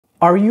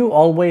Are you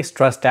always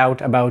stressed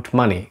out about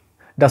money?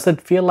 Does it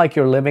feel like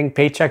you're living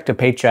paycheck to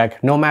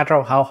paycheck no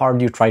matter how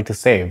hard you try to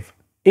save?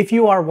 If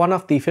you are one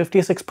of the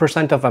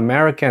 56% of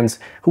Americans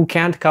who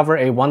can't cover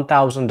a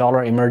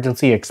 $1,000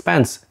 emergency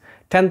expense,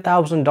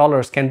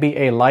 $10,000 can be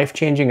a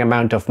life-changing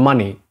amount of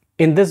money.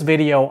 In this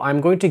video,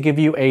 I'm going to give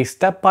you a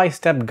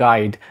step-by-step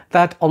guide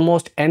that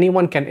almost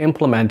anyone can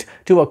implement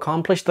to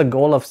accomplish the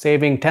goal of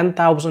saving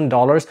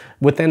 $10,000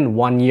 within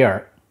 1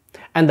 year.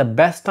 And the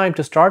best time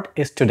to start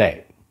is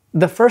today.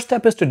 The first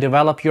step is to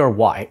develop your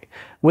why.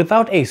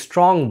 Without a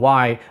strong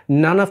why,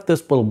 none of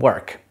this will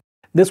work.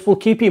 This will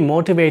keep you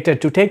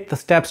motivated to take the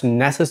steps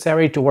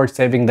necessary towards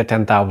saving the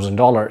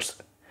 $10,000.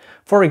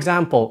 For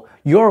example,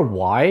 your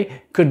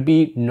why could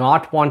be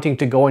not wanting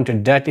to go into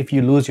debt if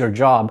you lose your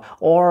job,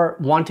 or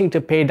wanting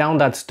to pay down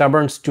that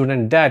stubborn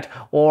student debt,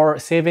 or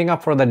saving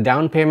up for the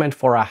down payment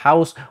for a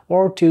house,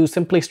 or to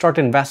simply start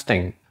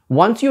investing.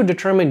 Once you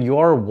determine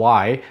your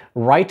why,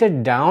 write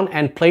it down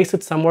and place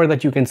it somewhere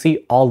that you can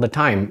see all the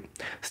time.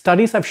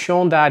 Studies have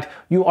shown that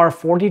you are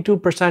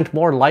 42%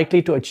 more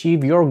likely to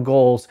achieve your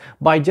goals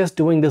by just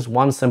doing this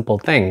one simple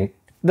thing.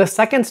 The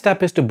second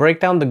step is to break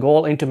down the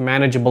goal into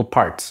manageable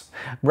parts.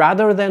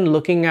 Rather than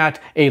looking at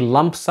a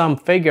lump sum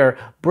figure,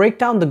 break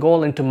down the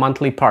goal into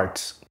monthly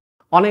parts.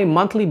 On a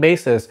monthly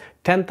basis,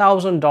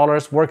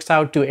 $10,000 works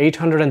out to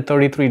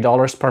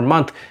 $833 per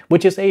month,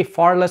 which is a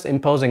far less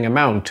imposing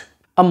amount.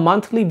 A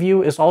monthly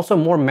view is also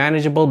more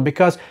manageable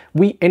because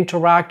we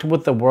interact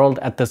with the world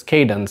at this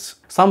cadence.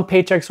 Some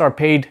paychecks are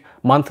paid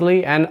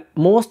monthly, and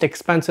most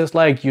expenses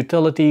like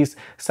utilities,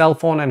 cell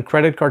phone, and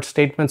credit card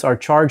statements are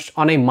charged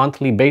on a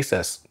monthly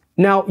basis.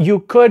 Now, you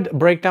could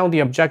break down the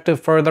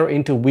objective further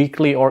into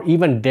weekly or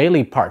even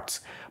daily parts,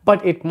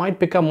 but it might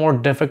become more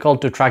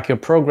difficult to track your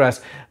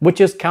progress,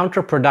 which is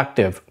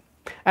counterproductive.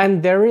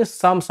 And there is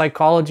some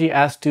psychology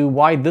as to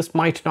why this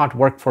might not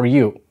work for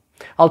you.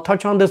 I'll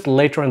touch on this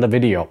later in the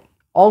video.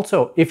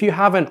 Also, if you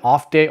have an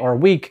off day or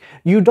week,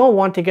 you don't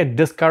want to get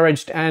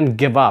discouraged and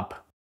give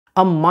up.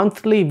 A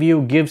monthly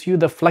view gives you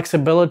the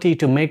flexibility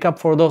to make up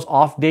for those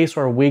off days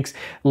or weeks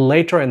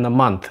later in the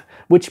month,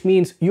 which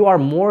means you are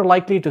more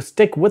likely to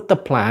stick with the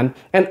plan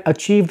and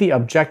achieve the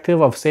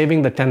objective of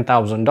saving the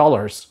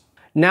 $10,000.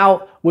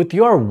 Now, with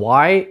your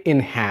why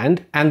in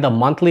hand and the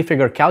monthly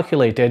figure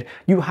calculated,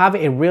 you have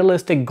a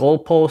realistic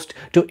goalpost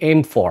to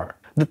aim for.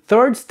 The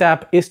third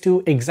step is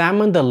to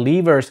examine the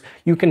levers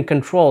you can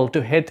control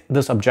to hit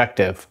this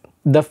objective.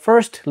 The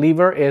first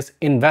lever is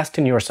invest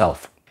in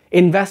yourself.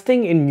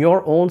 Investing in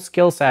your own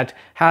skill set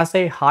has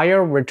a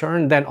higher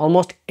return than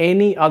almost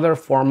any other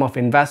form of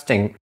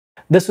investing.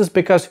 This is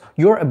because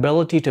your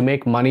ability to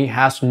make money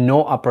has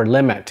no upper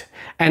limit,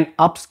 and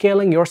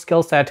upscaling your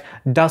skill set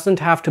doesn't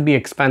have to be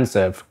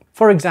expensive.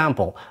 For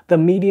example, the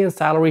median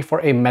salary for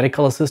a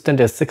medical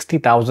assistant is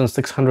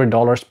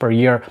 $60,600 per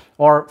year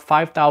or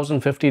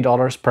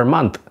 $5,050 per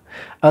month.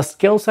 A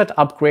skill set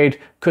upgrade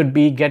could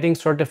be getting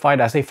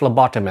certified as a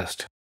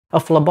phlebotomist. A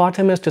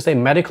phlebotomist is a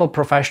medical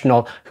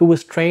professional who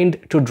is trained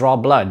to draw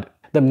blood.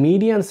 The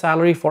median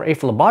salary for a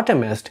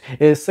phlebotomist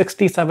is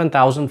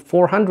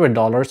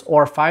 $67,400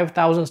 or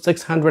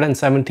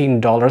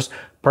 $5,617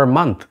 per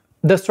month.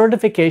 The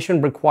certification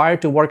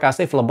required to work as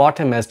a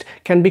phlebotomist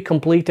can be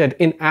completed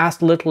in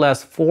as little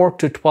as 4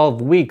 to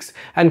 12 weeks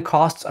and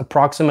costs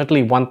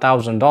approximately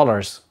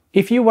 $1,000.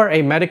 If you were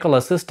a medical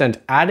assistant,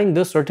 adding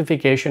this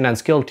certification and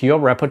skill to your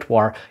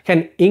repertoire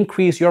can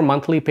increase your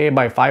monthly pay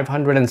by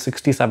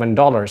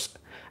 $567.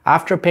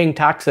 After paying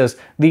taxes,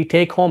 the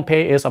take-home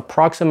pay is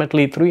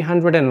approximately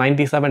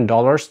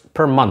 $397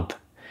 per month.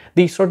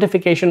 The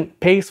certification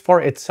pays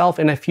for itself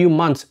in a few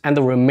months, and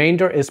the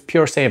remainder is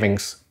pure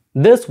savings.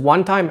 This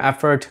one-time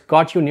effort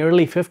got you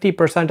nearly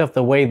 50% of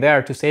the way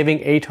there to saving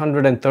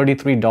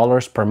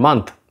 $833 per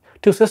month.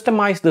 To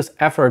systemize this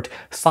effort,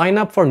 sign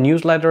up for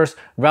newsletters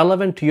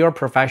relevant to your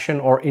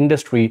profession or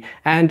industry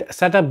and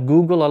set up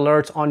Google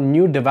alerts on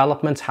new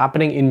developments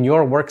happening in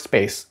your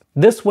workspace.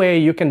 This way,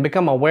 you can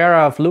become aware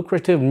of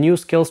lucrative new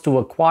skills to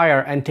acquire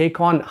and take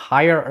on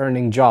higher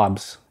earning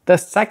jobs. The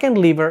second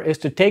lever is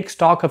to take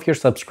stock of your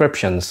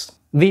subscriptions.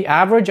 The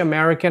average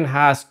American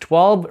has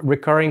 12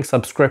 recurring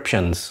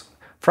subscriptions.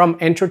 From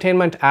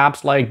entertainment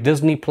apps like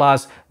Disney+,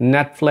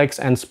 Netflix,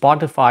 and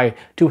Spotify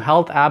to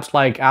health apps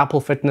like Apple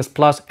Fitness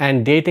Plus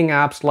and dating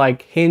apps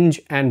like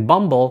Hinge and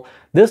Bumble,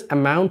 this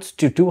amounts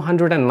to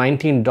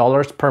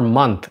 $219 per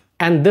month.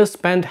 And this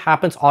spend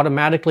happens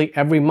automatically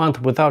every month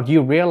without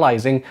you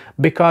realizing,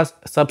 because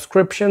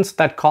subscriptions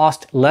that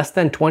cost less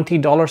than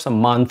 $20 a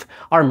month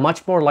are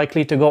much more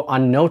likely to go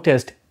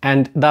unnoticed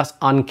and thus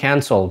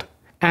uncancelled.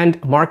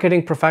 And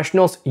marketing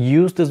professionals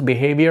use this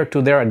behavior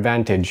to their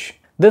advantage.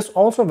 This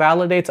also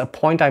validates a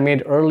point I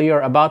made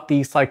earlier about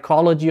the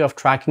psychology of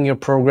tracking your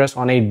progress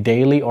on a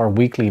daily or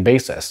weekly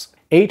basis.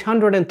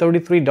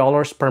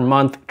 $833 per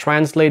month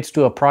translates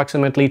to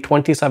approximately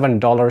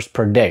 $27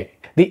 per day.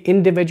 The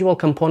individual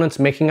components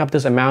making up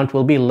this amount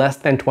will be less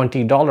than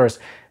 $20,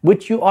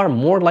 which you are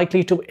more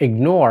likely to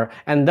ignore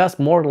and thus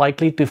more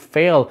likely to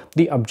fail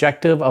the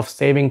objective of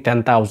saving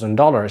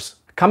 $10,000.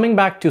 Coming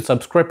back to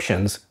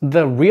subscriptions,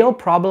 the real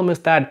problem is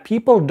that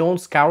people don't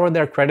scour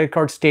their credit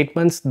card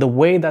statements the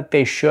way that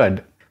they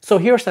should. So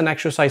here's an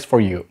exercise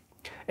for you.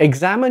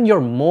 Examine your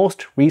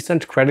most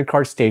recent credit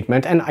card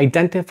statement and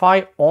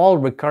identify all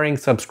recurring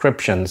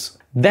subscriptions.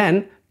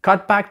 Then,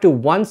 cut back to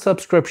one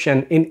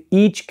subscription in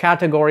each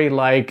category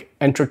like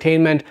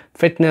entertainment,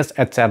 fitness,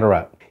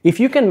 etc. If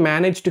you can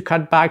manage to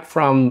cut back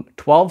from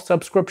 12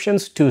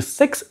 subscriptions to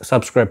 6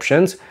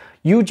 subscriptions,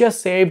 you just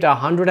saved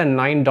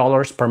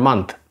 $109 per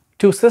month.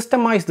 To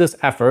systemize this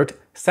effort,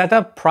 set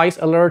up price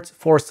alerts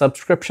for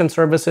subscription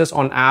services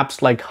on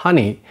apps like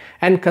Honey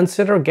and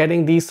consider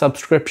getting these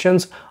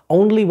subscriptions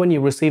only when you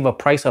receive a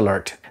price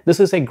alert. This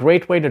is a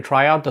great way to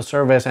try out the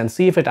service and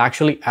see if it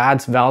actually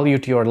adds value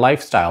to your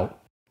lifestyle.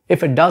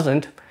 If it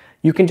doesn't,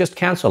 you can just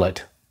cancel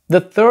it.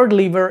 The third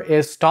lever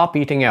is stop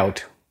eating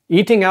out.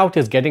 Eating out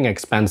is getting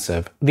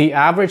expensive. The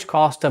average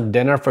cost of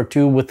dinner for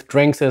two with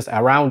drinks is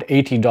around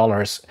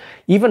 $80.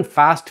 Even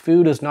fast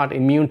food is not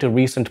immune to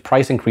recent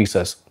price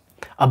increases.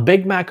 A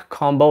Big Mac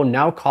combo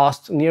now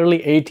costs nearly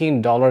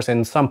 $18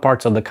 in some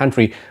parts of the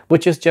country,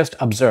 which is just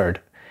absurd.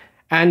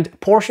 And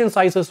portion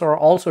sizes are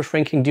also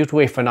shrinking due to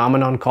a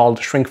phenomenon called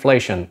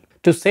shrinkflation.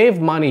 To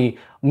save money,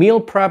 meal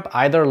prep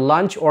either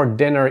lunch or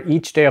dinner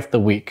each day of the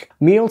week.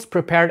 Meals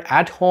prepared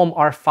at home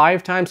are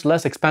 5 times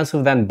less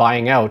expensive than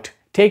buying out.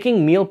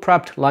 Taking meal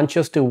prepped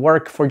lunches to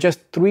work for just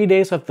 3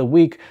 days of the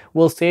week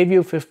will save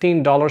you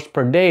 $15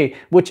 per day,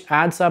 which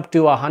adds up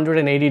to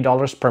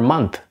 $180 per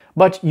month.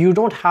 But you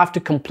don't have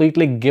to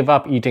completely give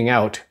up eating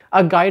out.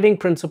 A guiding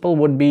principle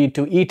would be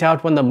to eat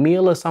out when the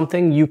meal is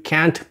something you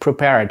can't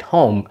prepare at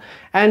home,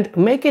 and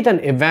make it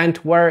an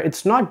event where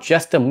it's not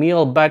just a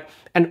meal but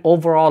an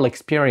overall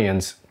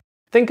experience.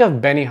 Think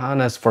of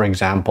Benihana's, for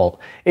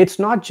example. It's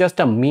not just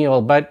a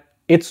meal, but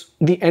it's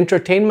the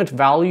entertainment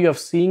value of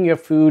seeing your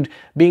food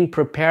being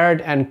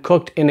prepared and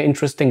cooked in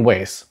interesting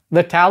ways.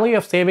 The tally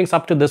of savings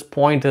up to this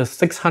point is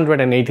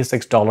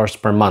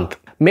 $686 per month.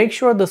 Make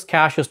sure this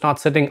cash is not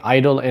sitting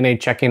idle in a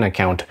checking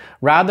account.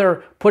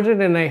 Rather, put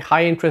it in a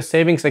high-interest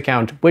savings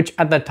account, which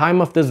at the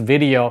time of this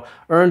video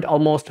earned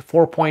almost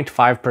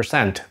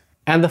 4.5%.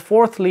 And the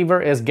fourth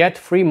lever is get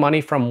free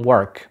money from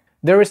work.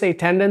 There is a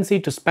tendency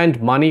to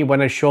spend money when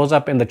it shows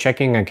up in the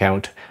checking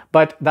account,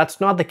 but that's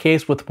not the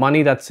case with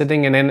money that's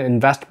sitting in an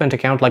investment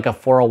account like a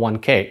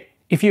 401k.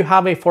 If you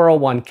have a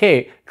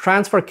 401k,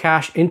 transfer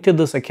cash into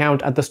this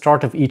account at the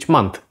start of each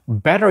month.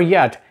 Better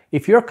yet,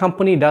 if your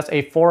company does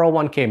a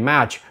 401k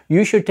match,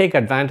 you should take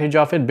advantage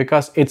of it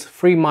because it's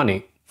free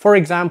money. For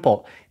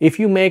example, if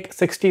you make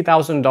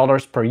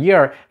 $60,000 per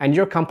year and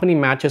your company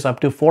matches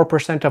up to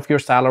 4% of your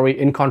salary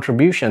in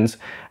contributions,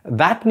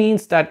 that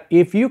means that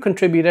if you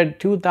contributed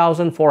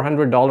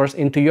 $2,400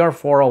 into your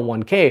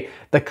 401k,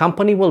 the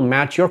company will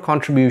match your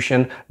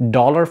contribution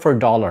dollar for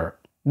dollar.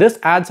 This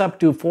adds up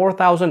to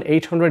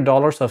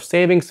 $4,800 of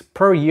savings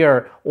per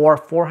year or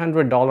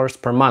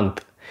 $400 per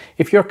month.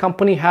 If your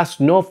company has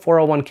no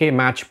 401k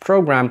match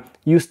program,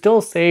 you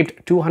still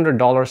saved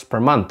 $200 per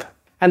month.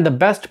 And the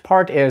best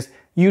part is,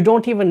 you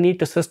don't even need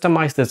to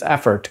systemize this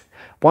effort.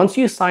 Once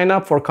you sign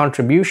up for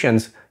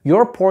contributions,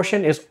 your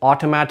portion is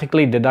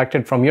automatically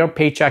deducted from your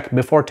paycheck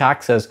before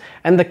taxes,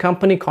 and the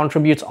company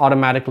contributes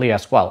automatically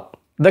as well.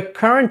 The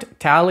current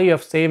tally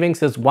of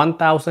savings is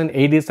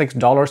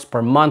 $1,086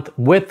 per month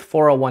with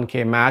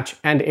 401k match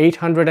and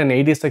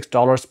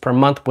 $886 per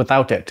month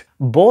without it.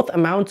 Both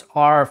amounts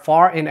are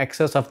far in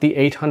excess of the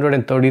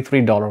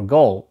 $833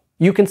 goal.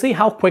 You can see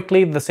how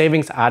quickly the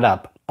savings add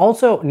up.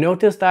 Also,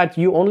 notice that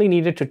you only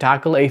needed to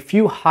tackle a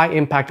few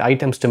high-impact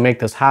items to make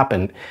this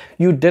happen.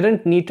 You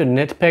didn't need to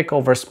nitpick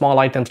over small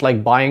items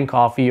like buying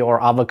coffee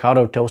or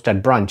avocado toast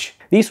at brunch.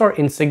 These are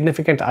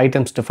insignificant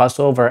items to fuss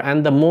over,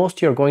 and the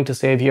most you're going to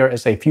save here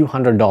is a few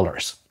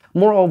 $100s.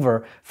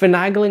 Moreover,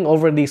 finagling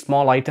over these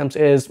small items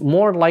is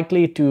more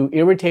likely to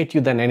irritate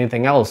you than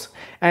anything else,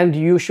 and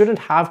you shouldn't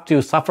have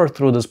to suffer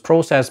through this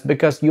process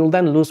because you'll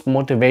then lose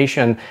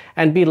motivation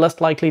and be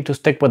less likely to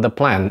stick with the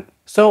plan.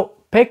 So,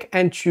 pick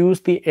and choose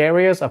the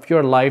areas of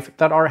your life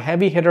that are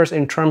heavy hitters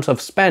in terms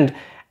of spend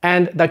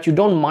and that you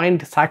don't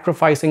mind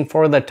sacrificing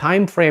for the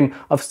time frame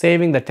of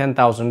saving the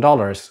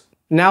 $10,000.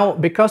 Now,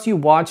 because you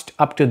watched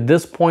up to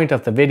this point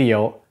of the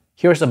video,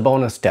 here's a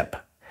bonus tip.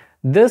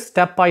 This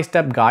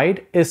step-by-step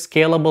guide is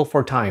scalable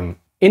for time.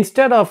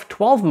 Instead of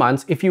 12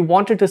 months, if you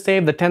wanted to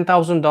save the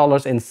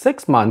 $10,000 in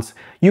 6 months,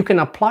 you can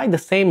apply the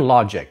same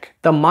logic.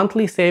 The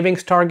monthly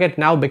savings target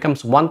now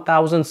becomes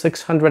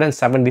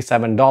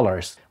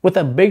 $1,677. With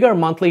a bigger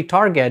monthly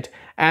target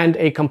and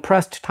a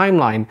compressed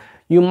timeline,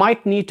 you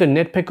might need to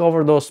nitpick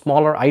over those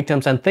smaller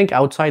items and think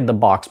outside the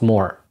box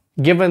more.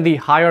 Given the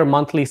higher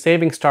monthly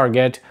savings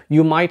target,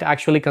 you might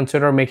actually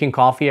consider making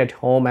coffee at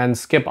home and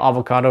skip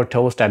avocado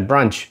toast at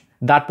brunch.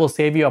 That will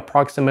save you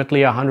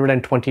approximately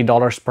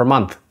 $120 per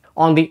month.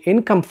 On the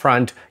income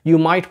front, you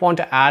might want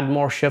to add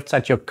more shifts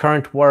at your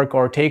current work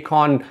or take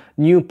on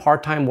new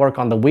part-time work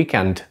on the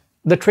weekend.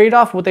 The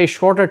trade-off with a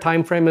shorter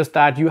time frame is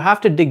that you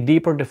have to dig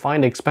deeper to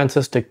find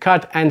expenses to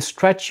cut and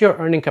stretch your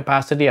earning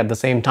capacity at the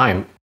same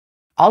time.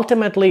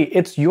 Ultimately,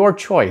 it's your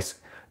choice.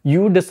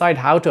 You decide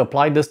how to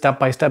apply this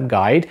step-by-step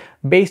guide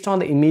based on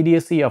the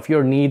immediacy of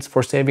your needs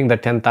for saving the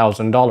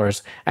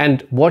 $10,000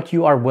 and what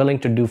you are willing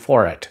to do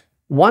for it.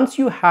 Once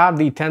you have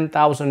the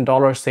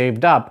 $10,000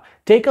 saved up,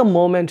 take a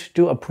moment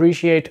to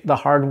appreciate the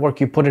hard work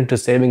you put into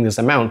saving this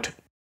amount.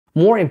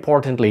 More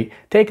importantly,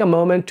 take a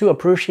moment to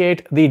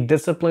appreciate the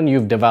discipline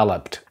you've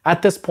developed.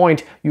 At this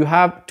point, you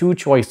have two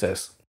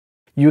choices.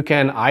 You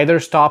can either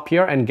stop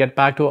here and get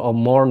back to a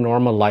more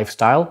normal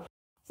lifestyle,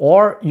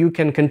 or you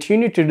can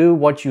continue to do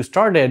what you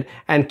started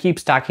and keep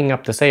stacking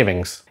up the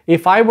savings.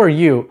 If I were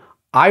you,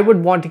 I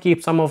would want to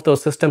keep some of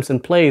those systems in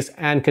place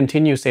and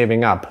continue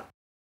saving up.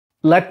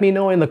 Let me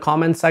know in the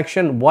comments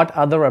section what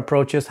other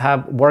approaches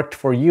have worked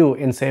for you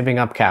in saving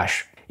up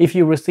cash. If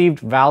you received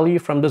value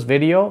from this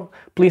video,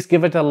 please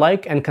give it a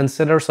like and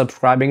consider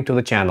subscribing to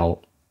the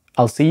channel.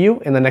 I'll see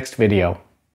you in the next video.